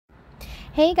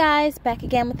Hey guys, back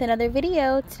again with another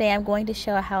video. Today I'm going to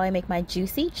show how I make my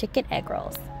juicy chicken egg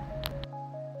rolls.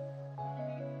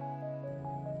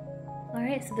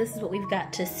 Alright, so this is what we've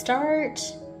got to start.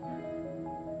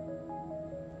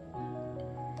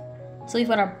 So we've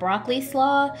got our broccoli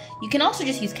slaw. You can also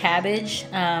just use cabbage,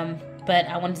 but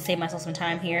I wanted to save myself some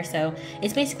time here. So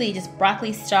it's basically just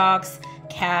broccoli stalks,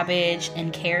 cabbage,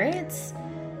 and carrots.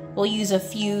 We'll use a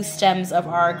few stems of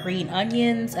our green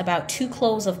onions, about 2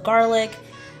 cloves of garlic.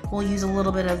 We'll use a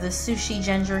little bit of the sushi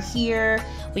ginger here.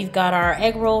 We've got our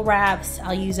egg roll wraps.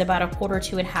 I'll use about 1/4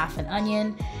 to 1/2 an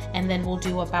onion. And then we'll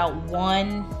do about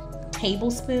 1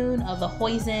 tablespoon of the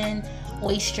hoisin,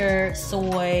 oyster,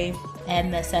 soy,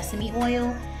 and the sesame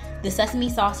oil. The sesame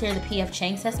sauce here, the P.F.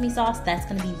 Chang sesame sauce, that's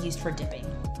gonna be used for dipping.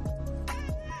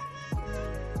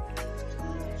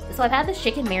 So I've had this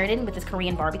chicken marinated with this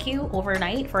Korean barbecue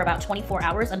overnight for about 24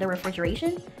 hours under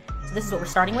refrigeration. So this is what we're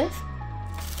starting with.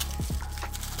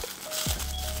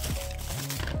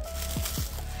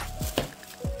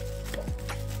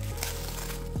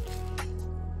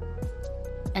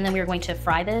 And then we're going to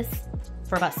fry this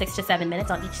for about 6 to 7 minutes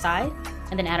on each side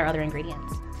and then add our other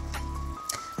ingredients.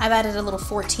 I've added a little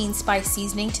 14 spice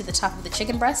seasoning to the top of the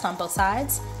chicken breast on both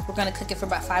sides. We're gonna cook it for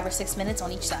about 5 or 6 minutes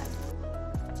on each side.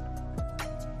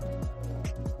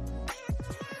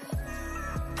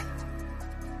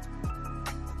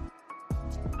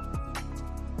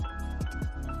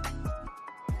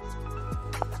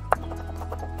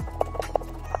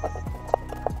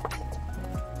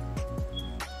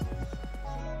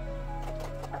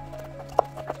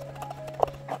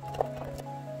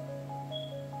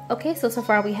 Okay, so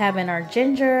far we have in our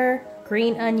ginger,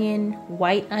 green onion,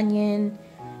 white onion,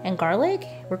 and garlic.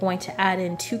 We're going to add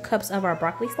in 2 cups of our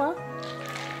broccoli slaw.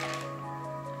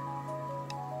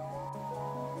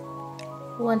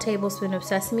 1 tablespoon of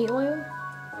sesame oil.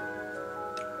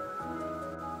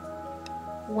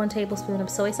 1 tablespoon of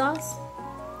soy sauce.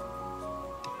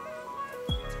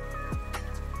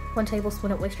 1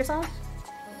 tablespoon of oyster sauce.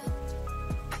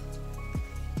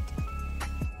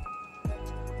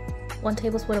 1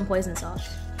 tablespoon of hoisin sauce.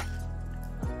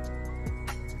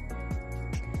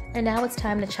 And now it's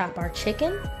time to chop our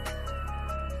chicken.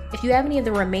 If you have any of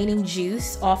the remaining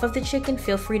juice off of the chicken,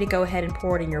 feel free to go ahead and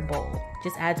pour it in your bowl.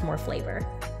 Just adds more flavor.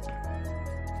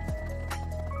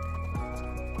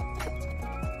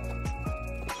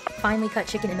 Finely cut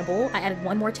chicken in a bowl. I added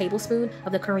 1 more tablespoon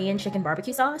of the Korean chicken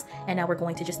barbecue sauce, and now we're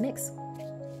going to just mix.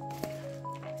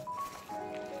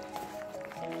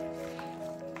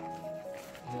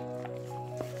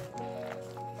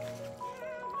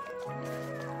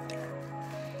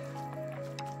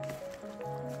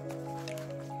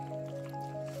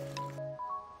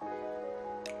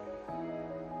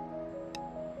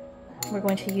 We're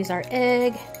going to use our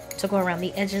egg to go around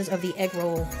the edges of the egg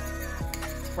roll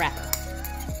wrapper.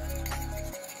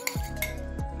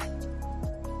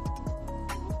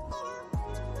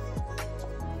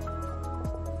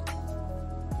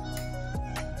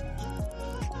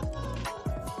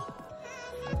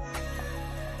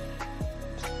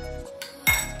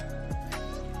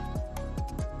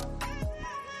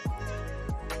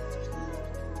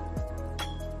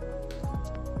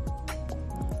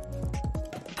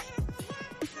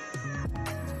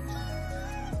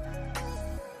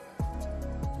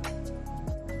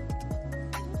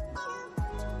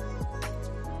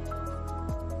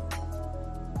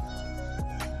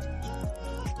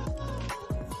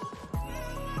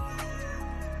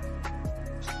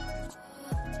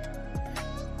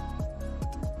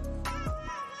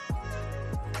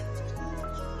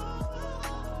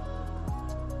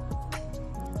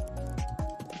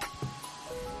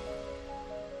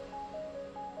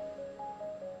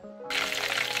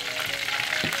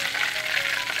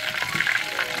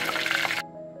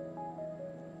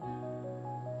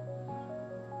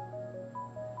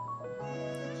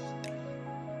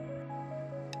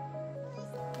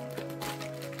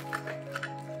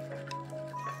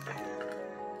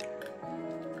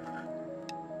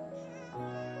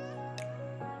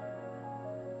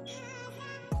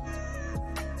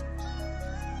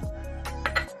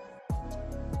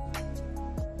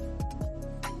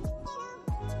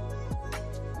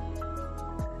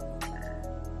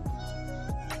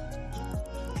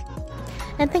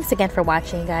 And thanks again for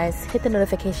watching, guys. Hit the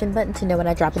notification button to know when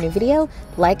I drop a new video.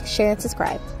 Like, share, and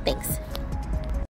subscribe. Thanks.